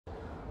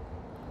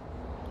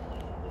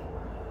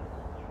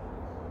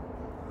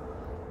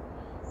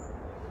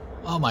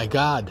Oh my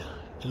God,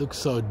 it looks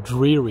so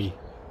dreary.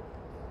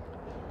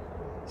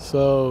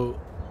 So,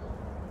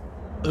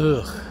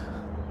 ugh.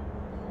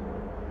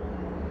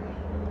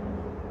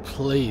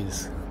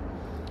 Please,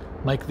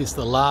 make this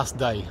the last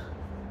day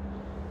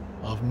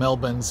of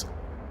Melbourne's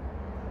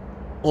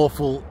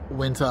awful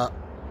winter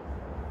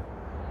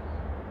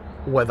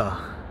weather.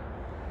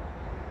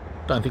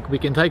 Don't think we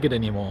can take it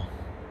anymore.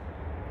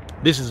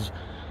 This is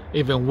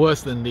even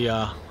worse than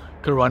the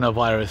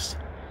coronavirus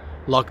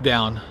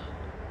lockdown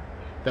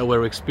that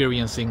we're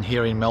experiencing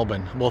here in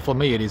Melbourne. Well, for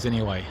me it is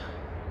anyway.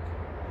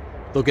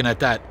 Looking at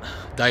that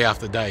day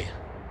after day.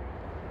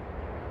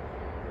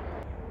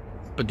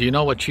 But do you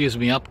know what cheers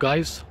me up,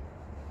 guys?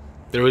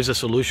 There is a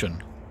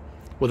solution.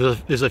 Well,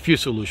 there's a few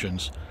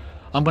solutions.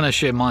 I'm going to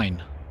share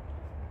mine.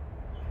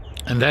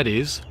 And that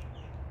is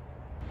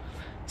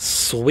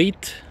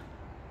sweet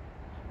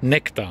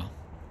nectar.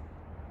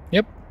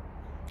 Yep.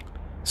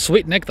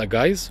 Sweet nectar,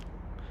 guys.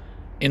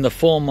 In the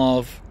form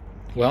of,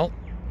 well,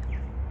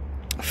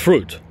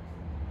 fruit.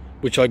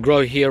 Which I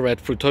grow here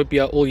at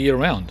Fruitopia all year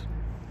round.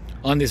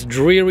 On this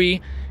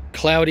dreary,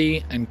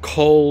 cloudy and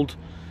cold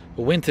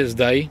winter's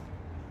day,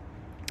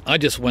 I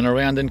just went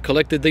around and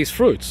collected these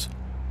fruits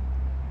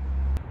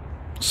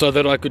so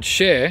that I could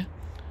share.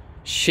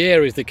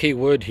 Share is the key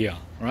word here,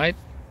 right?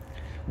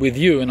 With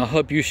you, and I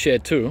hope you share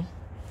too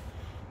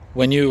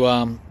when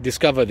you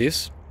discover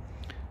this,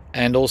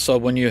 and also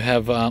when you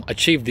have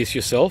achieved this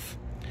yourself.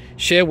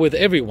 Share with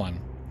everyone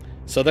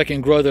so they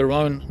can grow their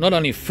own, not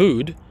only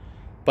food,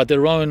 but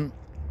their own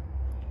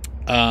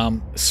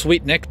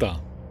sweet nectar.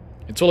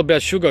 It's all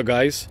about sugar,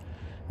 guys.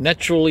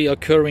 Naturally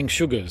occurring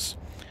sugars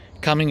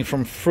coming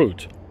from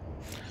fruit.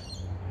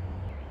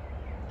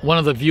 One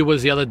of the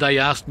viewers the other day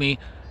asked me,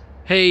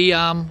 hey,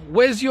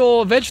 where's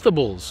your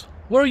vegetables?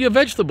 Where are your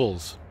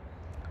vegetables?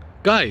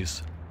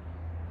 Guys,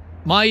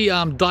 my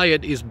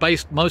diet is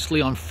based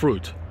mostly on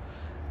fruit,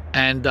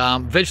 and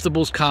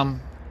vegetables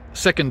come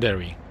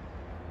secondary.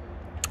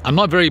 I'm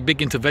not very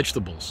big into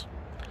vegetables.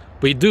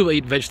 We do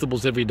eat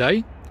vegetables every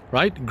day,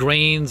 right?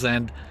 Greens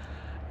and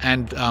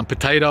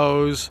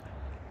potatoes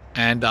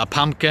and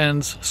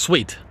pumpkins,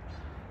 sweet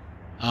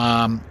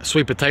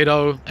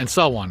potato, and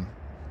so on.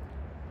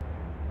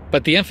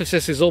 But the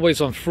emphasis is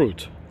always on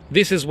fruit.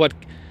 This is what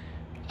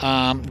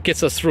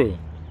gets us through,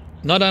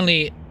 not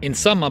only in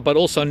summer, but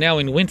also now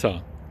in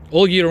winter,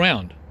 all year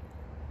round.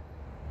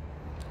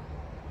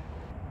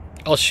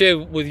 I'll share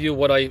with you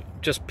what I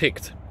just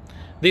picked.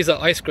 These are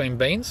ice cream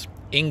beans,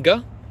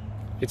 Inga,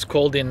 it's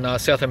called in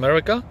South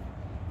America.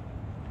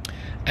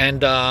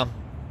 And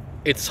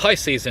it's high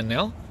season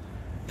now.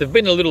 They've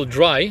been a little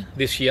dry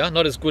this year,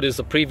 not as good as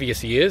the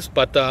previous years,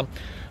 but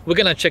we're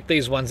gonna check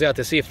these ones out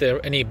to see if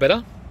they're any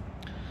better.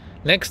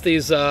 Next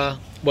is,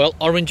 well,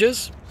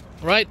 oranges,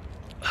 right?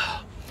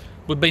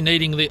 We've been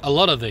eating a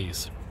lot of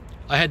these.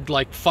 I had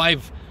like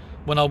 5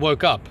 when I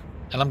woke up,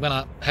 and I'm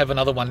gonna have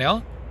another one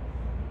now.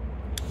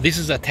 This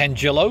is a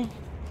Tangelo,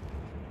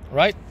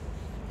 right?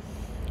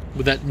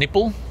 With that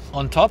nipple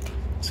on top.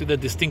 See the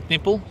distinct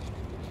nipple?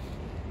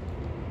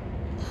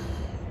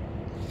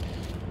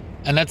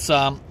 And that's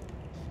a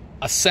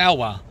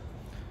sour,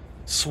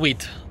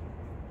 sweet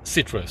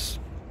citrus.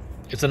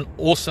 It's an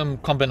awesome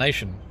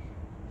combination.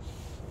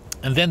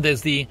 And then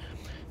there's the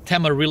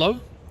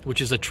Tamarillo,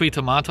 which is a tree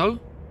tomato,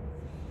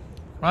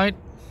 right?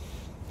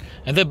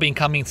 And they've been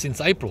coming since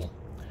April.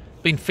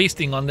 Been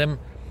feasting on them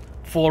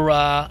for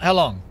how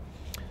long?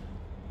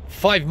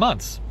 5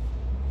 months.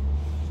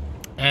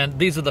 And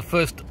these are the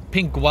first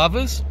pink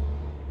guavas,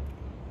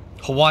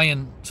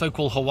 Hawaiian,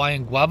 so-called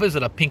Hawaiian guavas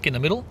that are pink in the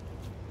middle.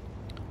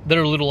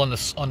 They're a little on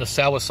the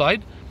sour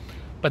side,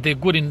 but they're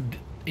good in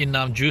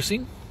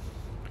juicing.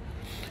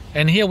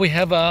 And here we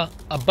have a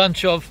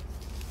bunch of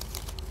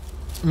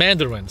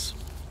mandarins,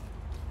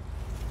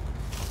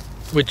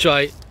 which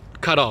I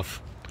cut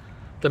off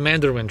the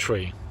mandarin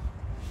tree.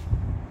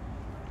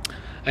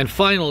 And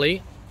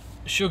finally,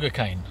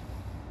 sugarcane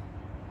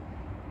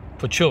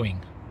for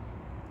chewing.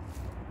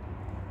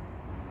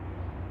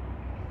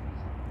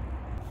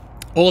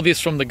 All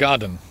this from the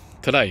garden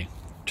today,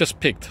 just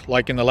picked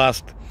like in the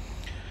last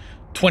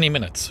 20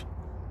 minutes.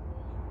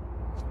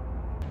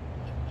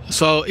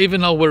 So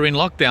even though we're in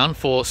lockdown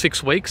for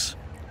 6 weeks,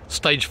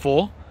 stage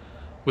 4,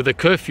 with a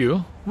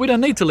curfew, we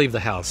don't need to leave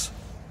the house.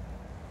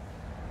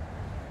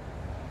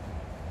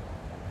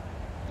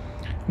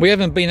 We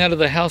haven't been out of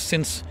the house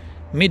since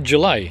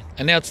mid-July,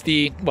 and now it's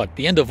the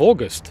end of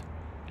August,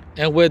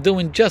 and we're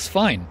doing just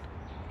fine,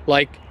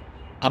 like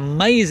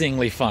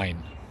amazingly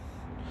fine.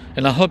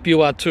 And I hope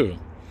you are too.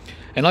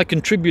 And I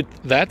contribute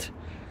that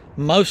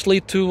mostly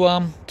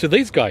to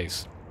these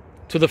guys,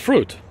 to the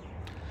fruit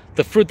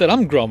that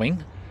I'm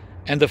growing,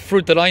 and the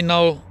fruit that I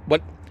know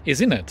what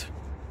is in it,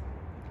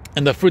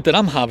 and the fruit that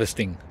I'm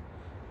harvesting.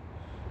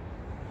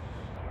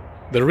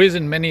 The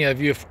reason many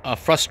of you are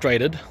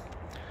frustrated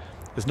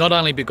is not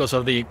only because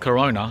of the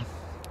corona,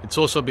 it's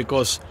also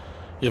because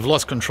you've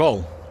lost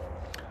control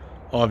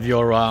of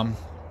your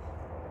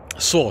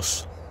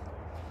source.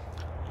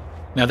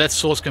 Now that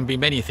source can be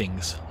many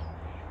things.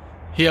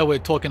 Here we're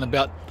talking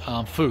about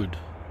food,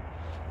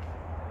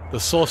 the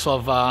source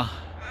of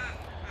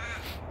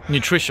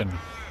nutrition,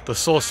 the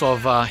source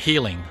of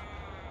healing,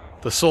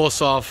 the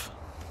source of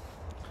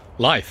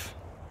life.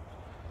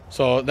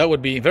 So that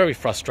would be very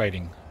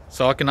frustrating.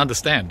 So I can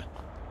understand.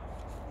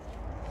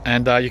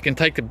 And you can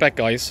take it back,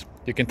 guys.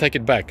 You can take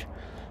it back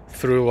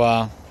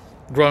through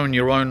growing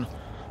your own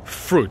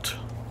fruit.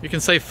 You can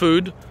say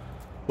food,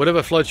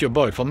 whatever floats your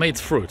boat. For me,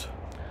 it's fruit,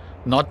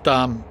 not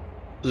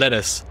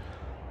lettuce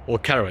or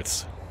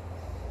carrots.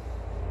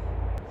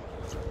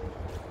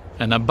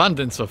 An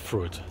abundance of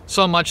fruit,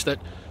 so much that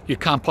you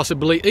can't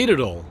possibly eat it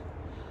all.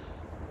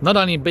 Not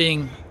only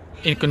being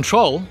in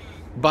control,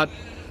 but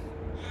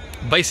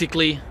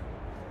basically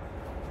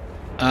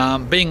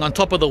being on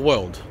top of the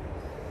world.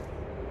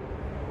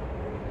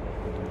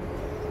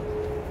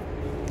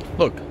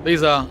 Look,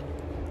 these are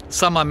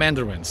summer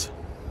mandarins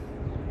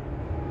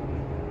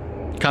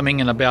coming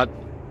in about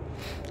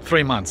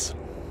 3 months.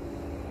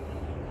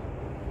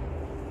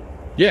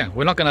 Yeah,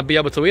 we're not going to be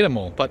able to eat them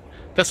all, but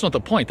that's not the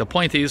point. The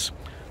point is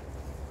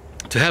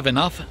to have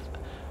enough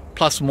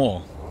plus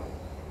more.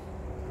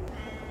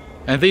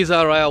 And these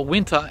are our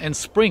winter and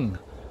spring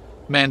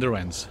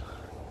mandarins.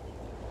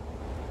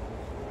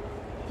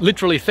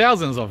 Literally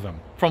thousands of them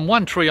from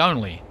one tree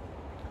only.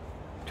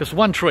 Just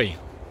one tree.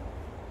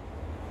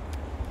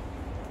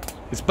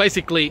 It's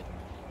basically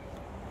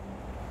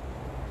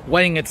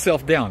weighing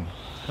itself down,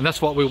 and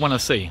that's what we want to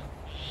see,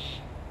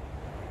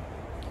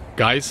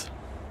 guys.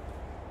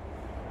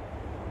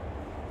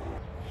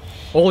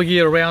 All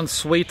year round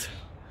sweet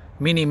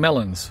mini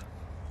melons,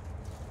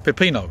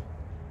 pepino.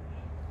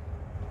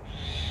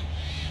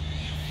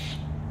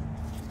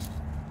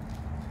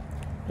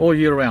 All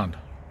year round.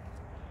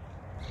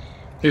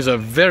 These are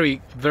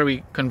very,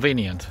 very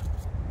convenient,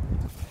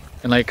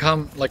 and they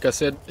come, like I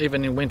said,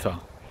 even in winter.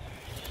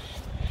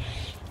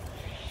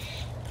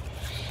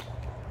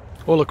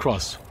 All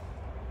across.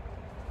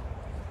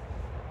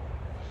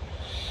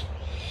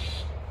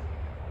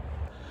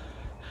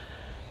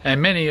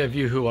 And many of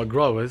you who are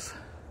growers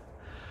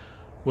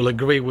will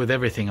agree with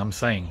everything I'm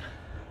saying.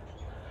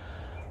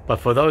 But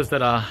for those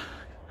that are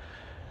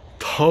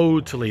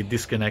totally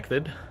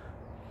disconnected,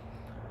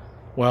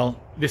 well,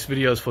 this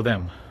video is for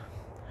them.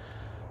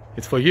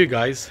 It's for you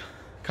guys.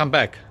 Come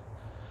back.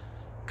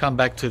 Come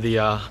back to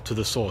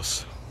the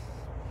source.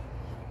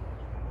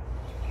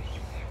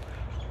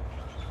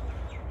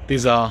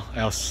 These are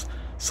our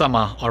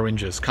summer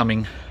oranges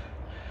coming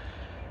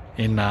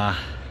in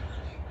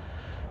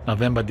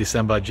November,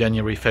 December,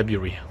 January,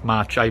 February,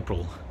 March,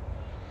 April.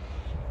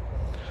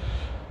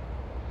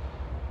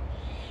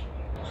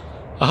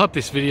 I hope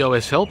this video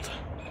has helped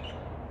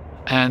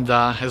and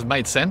has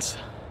made sense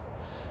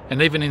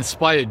and even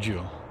inspired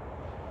you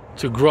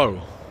to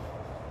grow.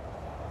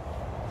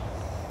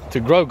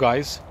 To grow,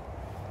 guys,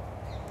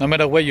 no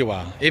matter where you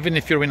are. Even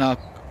if you're in a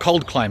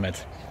cold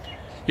climate,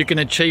 you can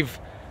achieve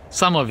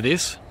some of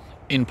this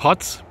in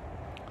pots,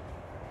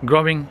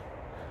 growing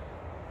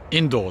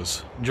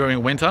indoors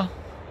during winter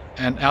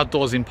and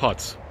outdoors in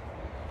pots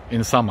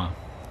in summer.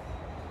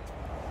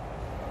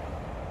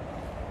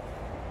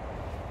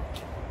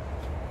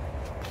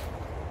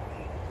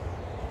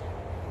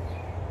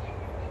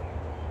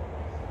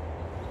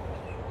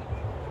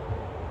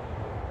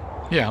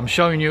 Yeah, I'm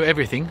showing you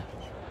everything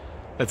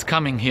that's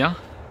coming here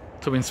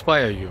to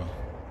inspire you.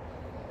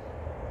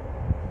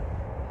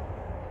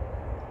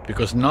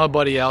 Because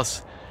nobody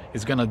else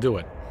is gonna do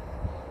it.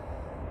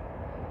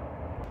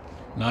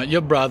 Not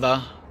your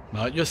brother,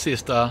 not your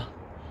sister,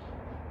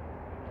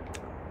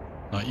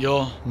 not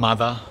your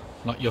mother,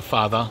 not your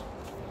father,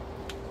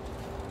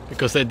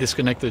 because they're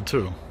disconnected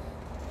too.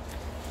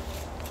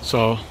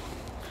 So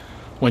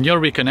when you're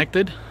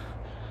reconnected,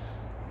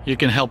 you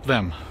can help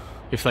them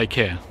if they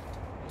care.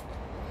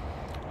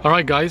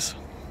 Alright guys,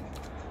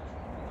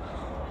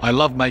 I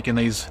love making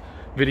these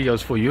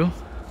videos for you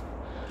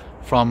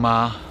from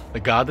the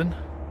garden.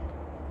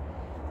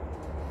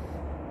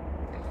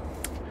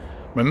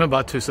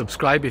 Remember to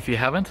subscribe if you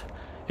haven't,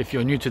 if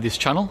you're new to this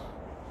channel,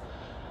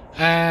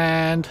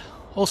 and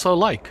also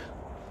like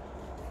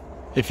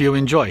if you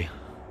enjoy,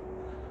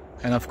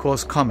 and of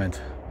course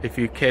comment if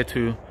you care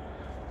to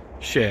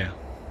share.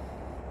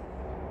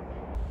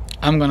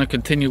 I'm gonna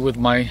continue with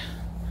my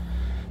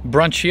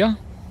brunch here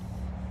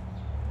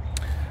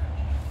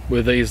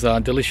with these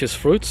delicious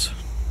fruits,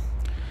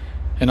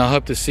 and I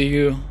hope to see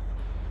you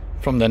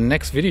from the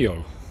next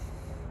video.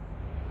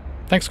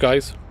 Thanks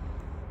guys.